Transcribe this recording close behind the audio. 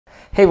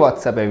Hey,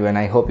 what's up everyone?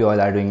 I hope you all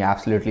are doing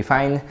absolutely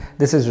fine.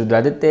 This is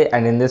Rudraditya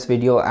and in this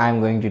video I am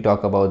going to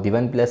talk about the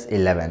OnePlus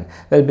 11.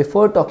 Well,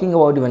 before talking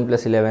about the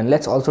OnePlus 11,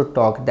 let's also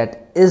talk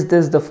that is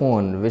this the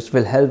phone which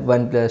will help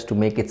OnePlus to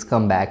make its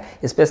comeback,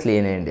 especially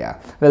in India?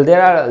 Well,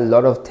 there are a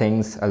lot of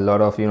things, a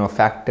lot of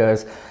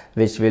factors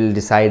which will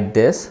decide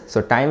this. So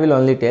time will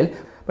only tell.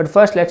 But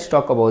first, let's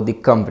talk about the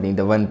company,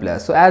 the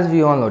OnePlus. So as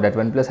we all know that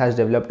OnePlus has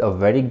developed a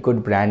very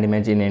good brand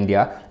image in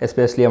India,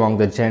 especially among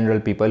the general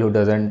people who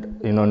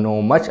doesn't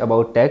know much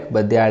about tech,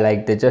 but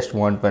they just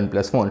want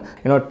OnePlus phone.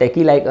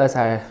 Techie like us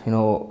are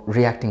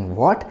reacting,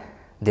 what?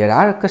 There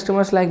are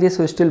customers like this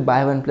who still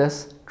buy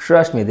OnePlus?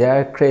 Trust me, there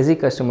are crazy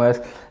customers,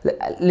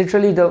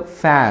 literally the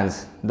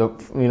fans. There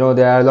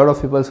are a lot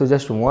of people who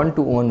just want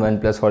to own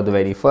OnePlus for the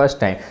very first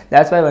time.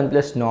 That's why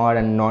OnePlus Nord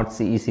and Nord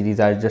CE series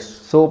are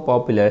just so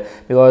popular,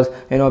 because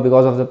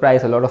because of the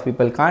price. A lot of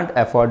people can't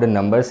afford the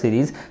number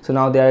series, so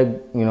now they are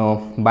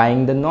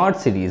buying the Nord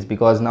series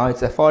because now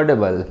it's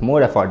affordable,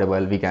 more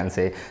affordable we can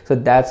say. So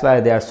that's why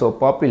they are so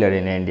popular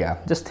in India.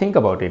 Just think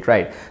about it,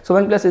 right? So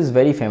OnePlus is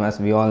very famous,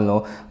 we all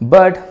know,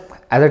 but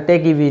as a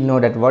techie, we know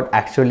that what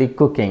actually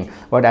cooking,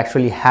 what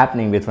actually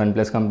happening with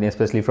OnePlus company,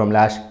 especially from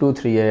last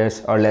 2-3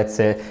 years, or let's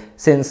say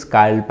since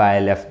Carl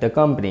Pei left the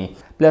company.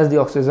 Plus the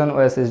Oxygen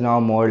OS is now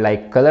more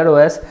like Color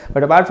OS.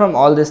 But apart from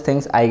all these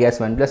things, I guess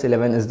OnePlus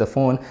 11 is the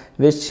phone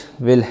which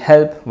will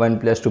help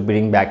OnePlus to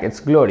bring back its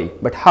glory.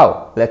 But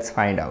how? Let's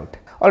find out.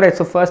 Alright,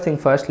 so first thing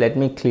first, let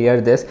me clear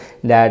this,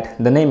 that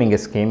the naming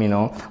scheme,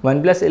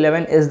 OnePlus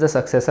 11 is the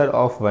successor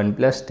of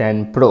OnePlus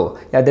 10 Pro.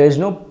 Yeah, there is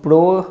no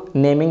Pro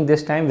naming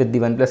this time with the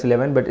OnePlus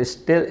 11, but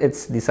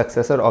it's the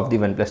successor of the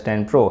OnePlus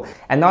 10 Pro.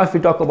 And now if we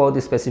talk about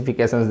the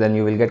specifications, then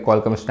you will get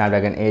Qualcomm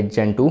Snapdragon 8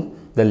 Gen 2,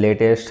 the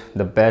latest,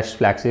 the best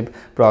flagship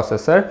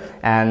processor,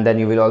 and then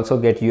you will also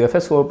get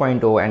UFS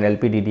 4.0 and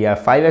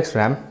LPDDR5X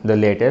RAM, the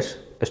latest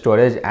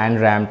storage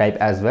and RAM type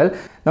as well.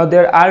 Now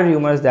there are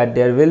rumors that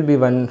there will be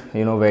one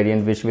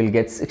variant which will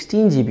get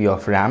 16 GB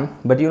of RAM,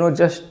 but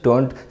just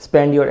don't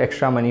spend your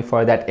extra money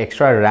for that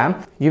extra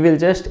RAM. You will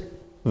just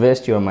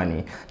waste your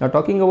money. Now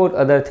talking about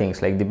other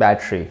things like the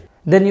battery,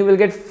 then you will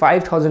get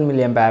 5000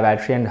 mAh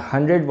battery and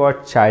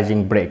 100-watt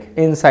charging brick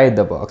inside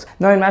the box.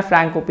 Now in my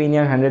frank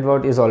opinion,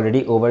 100-watt is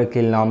already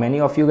overkill. Now many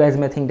of you guys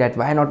may think that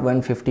why not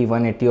 150,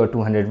 180 or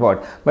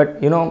 200-watt,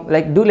 but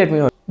do let me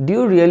know, do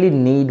you really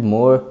need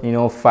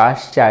more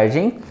fast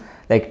charging,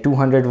 like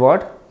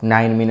 200-watt,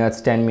 9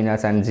 minutes, 10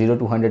 minutes and 0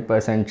 to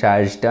 100%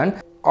 charge done?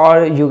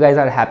 Or you guys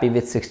are happy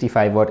with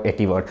 65-watt,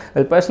 80-watt?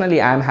 Well, personally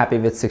I am happy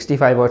with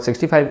 65-watt.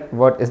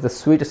 65-watt is the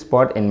sweet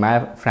spot in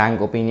my frank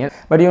opinion.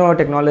 But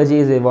technology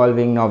is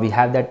evolving. Now we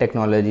have that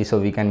technology, so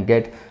we can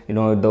get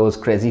those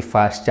crazy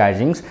fast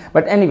chargings.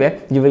 But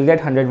anyway, you will get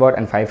 100-watt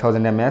and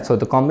 5000 mAh, so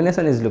the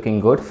combination is looking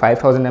good.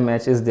 5000 mAh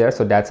is there,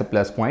 so that's a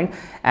plus point.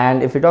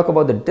 And if we talk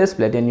about the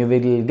display, then you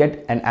will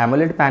get an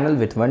AMOLED panel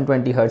with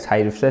 120Hz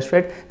high refresh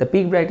rate. The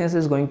peak brightness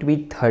is going to be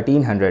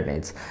 1300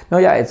 nits. Now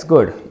yeah, it's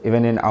good.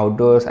 Even in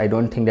outdoors, I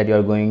don't think that you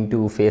are going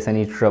to face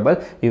any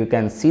trouble. You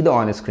can see the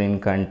on-screen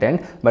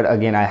content, but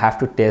again I have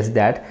to test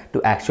that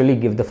to actually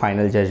give the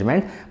final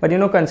judgment. But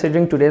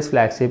considering today's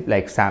flagship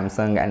like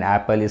Samsung and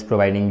Apple is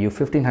providing you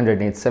 1500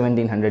 nits,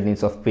 1700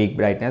 nits of peak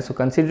brightness, so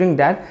considering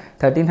that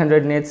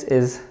 1300 nits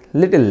is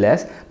little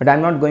less, but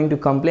I'm not going to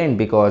complain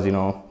because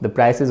the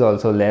price is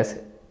also less.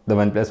 The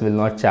OnePlus will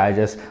not charge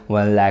us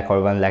 1 lakh or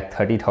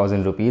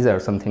 1,30,000 rupees or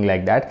something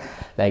like that.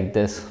 Like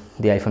this,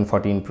 the iPhone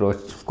 14 Pro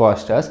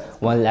cost us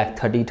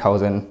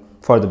 1,30,000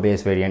 for the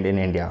base variant in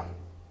India,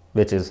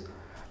 which is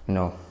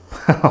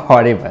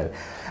horrible.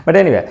 But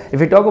anyway,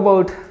 if we talk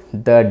about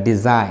the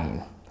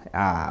design,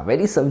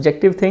 very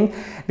subjective thing,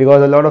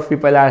 because a lot of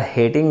people are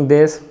hating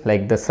this,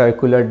 like the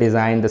circular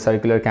design, the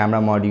circular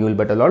camera module,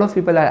 but a lot of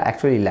people are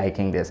actually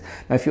liking this.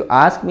 Now if you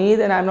ask me,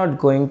 then I'm not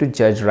going to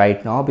judge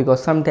right now,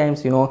 because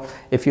sometimes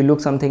if you look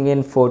something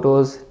in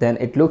photos, then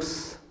it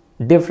looks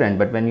different,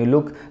 but when you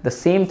look the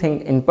same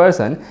thing in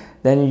person,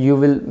 then you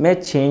may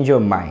change your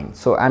mind.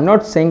 So I'm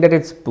not saying that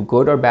it's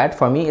good or bad.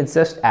 For me it's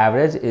just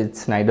average.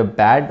 It's neither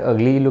bad,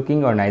 ugly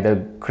looking, or neither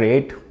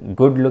great,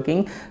 good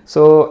looking.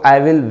 So I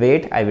will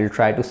wait, I will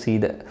try to see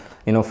the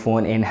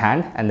phone in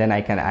hand, and then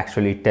I can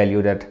actually tell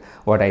you that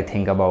what I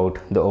think about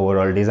the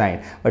overall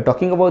design. But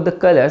talking about the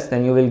colors,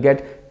 then you will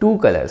get two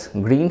colors,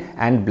 green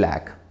and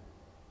black.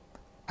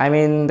 I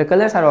mean, the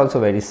colors are also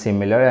very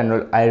similar,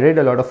 and I read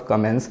a lot of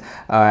comments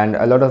and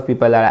a lot of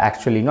people are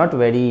actually not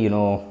very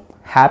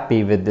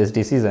happy with this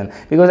decision,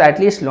 because at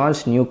least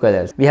launch new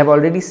colors. We have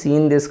already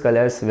seen these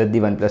colors with the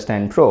OnePlus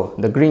 10 Pro,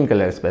 the green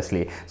color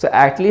especially. So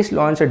at least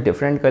launch a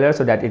different color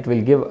so that it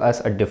will give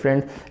us a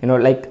different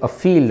like a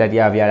feel that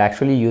yeah, we are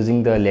actually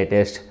using the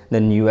latest,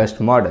 the newest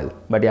model.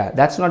 But yeah,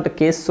 that's not the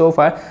case so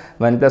far.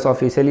 OnePlus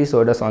officially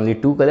showed us only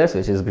two colors,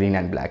 which is green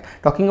and black.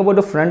 Talking about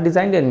the front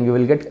design, then you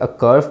will get a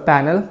curved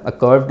panel, a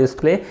curved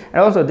display,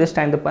 and also this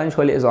time the punch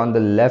hole is on the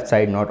left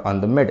side, not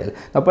on the middle.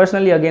 Now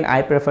personally, again,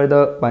 I prefer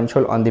the punch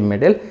hole on the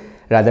middle.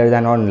 rather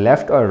than on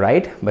left or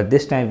right, but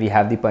this time we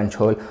have the punch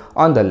hole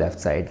on the left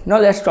side. Now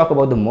let's talk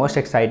about the most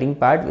exciting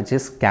part, which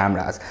is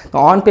cameras.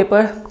 Now on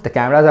paper, the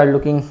cameras are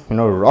looking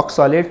rock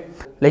solid.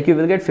 Like you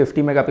will get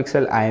 50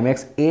 megapixel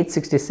IMX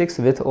 866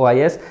 with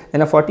OIS,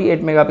 then a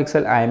 48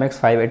 megapixel IMX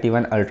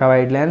 581 ultra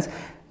wide lens.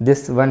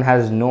 This one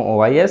has no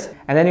OIS,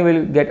 and then you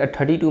will get a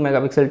 32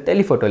 megapixel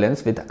telephoto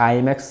lens with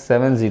IMX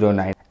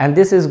 709, and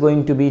this is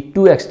going to be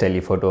 2x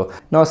telephoto.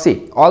 Now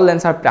see, all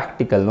lenses are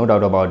practical, no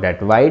doubt about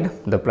that. Wide,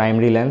 the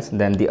primary lens,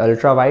 then the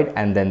ultra wide,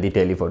 and then the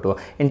telephoto.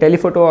 In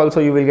telephoto also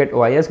you will get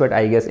OIS, but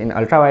I guess in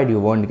ultra wide you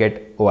won't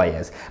get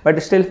OIS,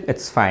 but still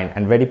it's fine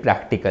and very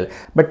practical.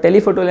 But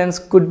telephoto lens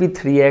could be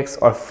 3x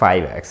or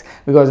 5x,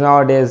 because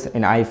nowadays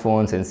in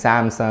iPhones, in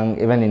Samsung,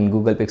 even in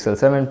Google Pixel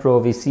 7 Pro,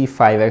 we see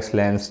 5x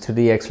lens,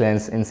 3x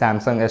lens. In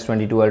Samsung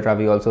S22 Ultra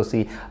we also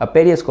see a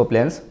periscope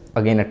lens,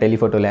 again a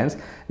telephoto lens,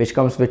 which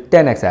comes with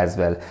 10x as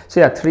well.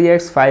 So yeah,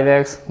 3x,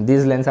 5x,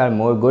 these lenses are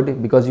more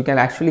good because you can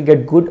actually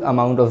get good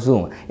amount of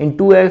zoom. In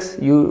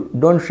 2x you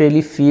don't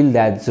really feel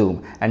that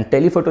zoom, and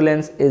telephoto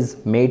lens is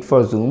made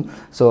for zoom,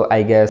 so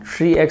I guess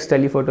 3x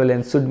telephoto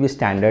lens should be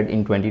standard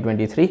in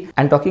 2023.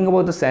 And talking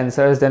about the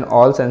sensors, then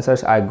all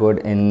sensors are good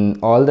in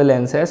all the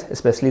lenses,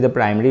 especially the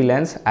primary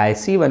lens. I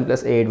see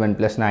OnePlus 8,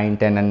 OnePlus 9,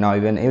 10 and now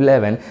even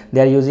 11,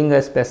 they are using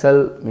a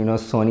special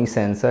Sony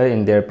sensor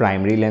in their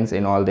primary lens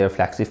in all their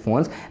flagship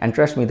phones, and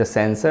trust me, the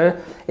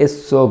sensor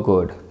is so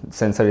good. The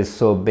sensor is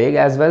so big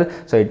as well,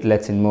 so it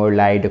lets in more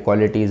light, the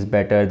quality is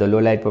better, the low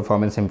light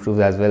performance improves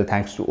as well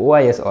thanks to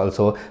OIS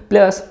also.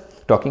 Plus,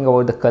 talking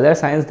about the color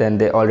science, then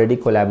they already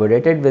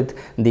collaborated with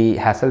the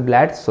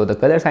Hasselblad, so the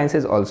color science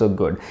is also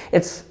good.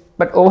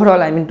 But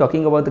overall, I mean,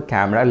 talking about the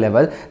camera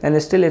level, then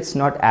still it's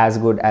not as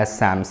good as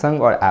Samsung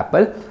or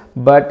Apple,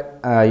 but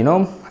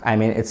I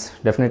mean, it's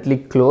definitely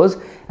close,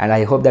 and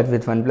I hope that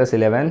with OnePlus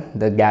 11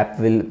 the gap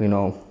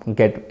will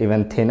get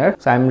even thinner.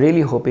 So I'm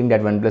really hoping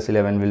that OnePlus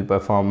 11 will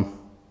perform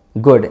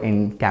good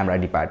in camera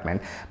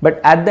department.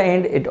 But at the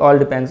end, it all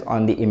depends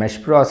on the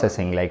image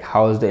processing, like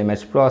how's the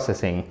image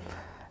processing.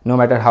 No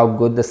matter how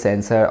good the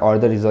sensor or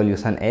the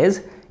resolution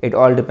is, it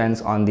all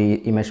depends on the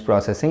image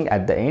processing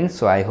at the end.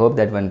 So I hope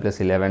that OnePlus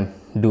 11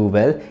 do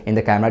well in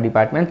the camera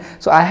department.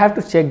 So I have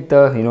to check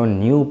the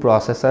new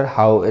processor,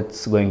 how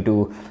it's going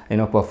to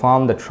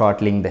perform, the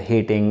throttling, the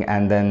heating,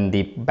 and then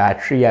the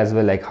battery as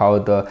well, like how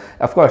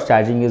of course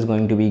charging is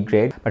going to be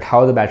great, but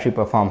how the battery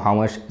perform, how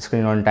much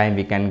screen on time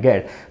we can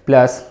get,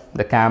 plus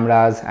the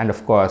cameras, and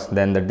of course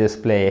then the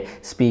display,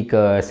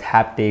 speakers,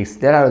 haptics.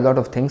 There are a lot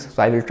of things,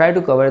 so I will try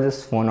to cover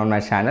this phone on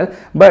my channel.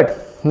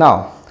 But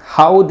now,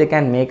 how they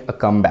can make a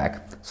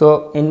comeback?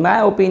 So in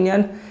my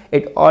opinion,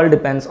 it all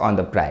depends on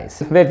the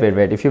price. Wait,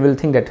 if you will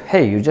think that,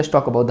 hey, you just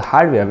talk about the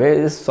hardware, where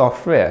is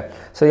software?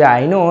 So yeah,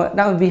 I know,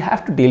 now we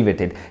have to deal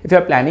with it. If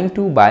you're planning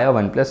to buy a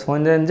OnePlus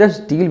phone, then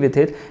just deal with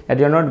it, that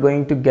you're not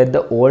going to get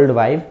the old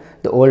vibe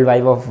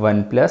of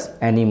OnePlus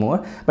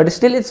anymore. But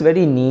still, it's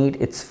very neat,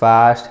 it's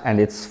fast, and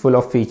it's full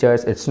of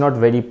features. It's not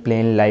very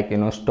plain like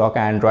stock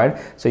Android,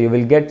 so you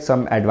will get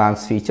some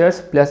advanced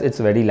features, plus it's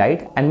very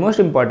light, and most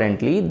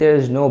importantly, there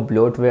is no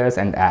bloatwares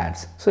and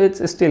ads, so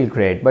it's still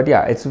great. But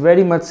yeah, it's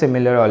very much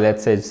similar, or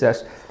let's say it's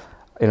just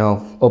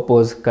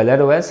Oppo's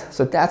ColorOS,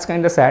 so that's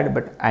kind of sad.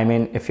 But I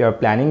mean, if you're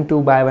planning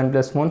to buy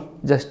OnePlus phone,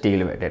 just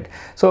deal with it.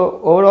 So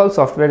overall,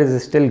 software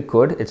is still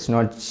good, it's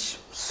not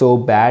so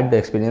bad, the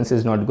experience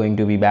is not going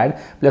to be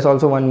bad. Plus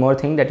also one more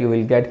thing, that you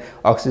will get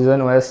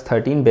Oxygen OS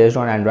 13 based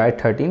on Android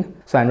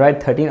 13, so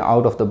Android 13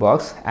 out of the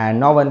box. And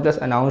now OnePlus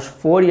announced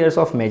 4 years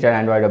of major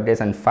Android updates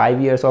and 5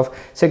 years of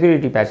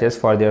security patches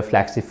for their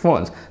flagship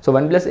phones. So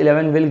OnePlus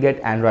 11 will get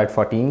Android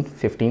 14,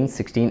 15,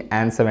 16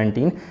 and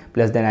 17,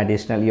 plus then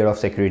additional year of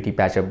security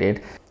patch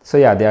update. So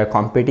yeah, they are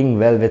competing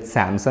well with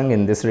Samsung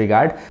in this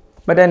regard.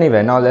 But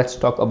anyway, now let's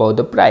talk about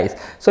the price.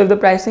 So if the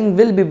pricing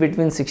will be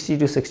between 60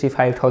 to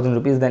 65,000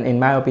 rupees, then in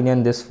my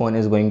opinion this phone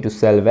is going to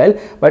sell well.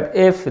 But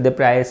if the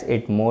price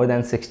is more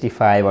than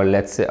 65, or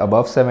let's say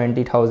above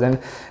 70,000,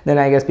 then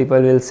I guess people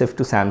will shift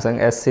to Samsung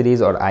S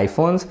series or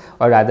iPhones,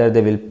 or rather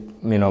they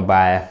will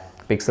buy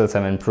Pixel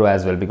 7 Pro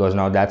as well, because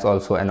now that's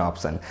also an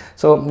option.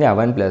 So yeah,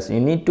 OnePlus,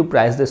 you need to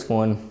price this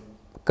phone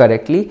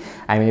correctly.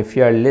 I mean, if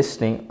you are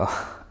listening,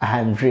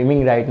 I'm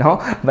dreaming right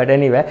now, but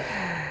anyway,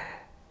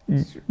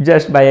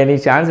 just by any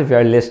chance, if you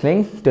are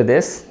listening to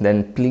this,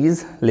 then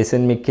please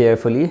listen me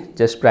carefully.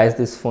 Just price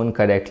this phone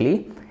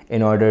correctly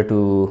in order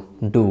to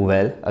do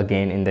well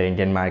again in the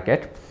Indian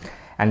market.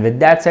 And with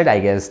that said, I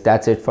guess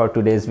that's it for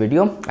today's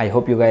video. I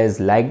hope you guys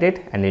liked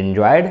it and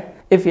enjoyed.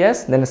 If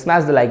yes, then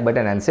smash the like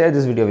button and share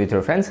this video with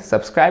your friends.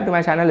 Subscribe to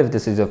my channel if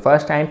this is your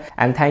first time,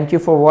 and thank you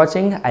for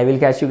watching. I will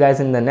catch you guys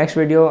in the next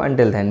video.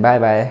 Until then, bye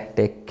bye,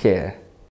 take care.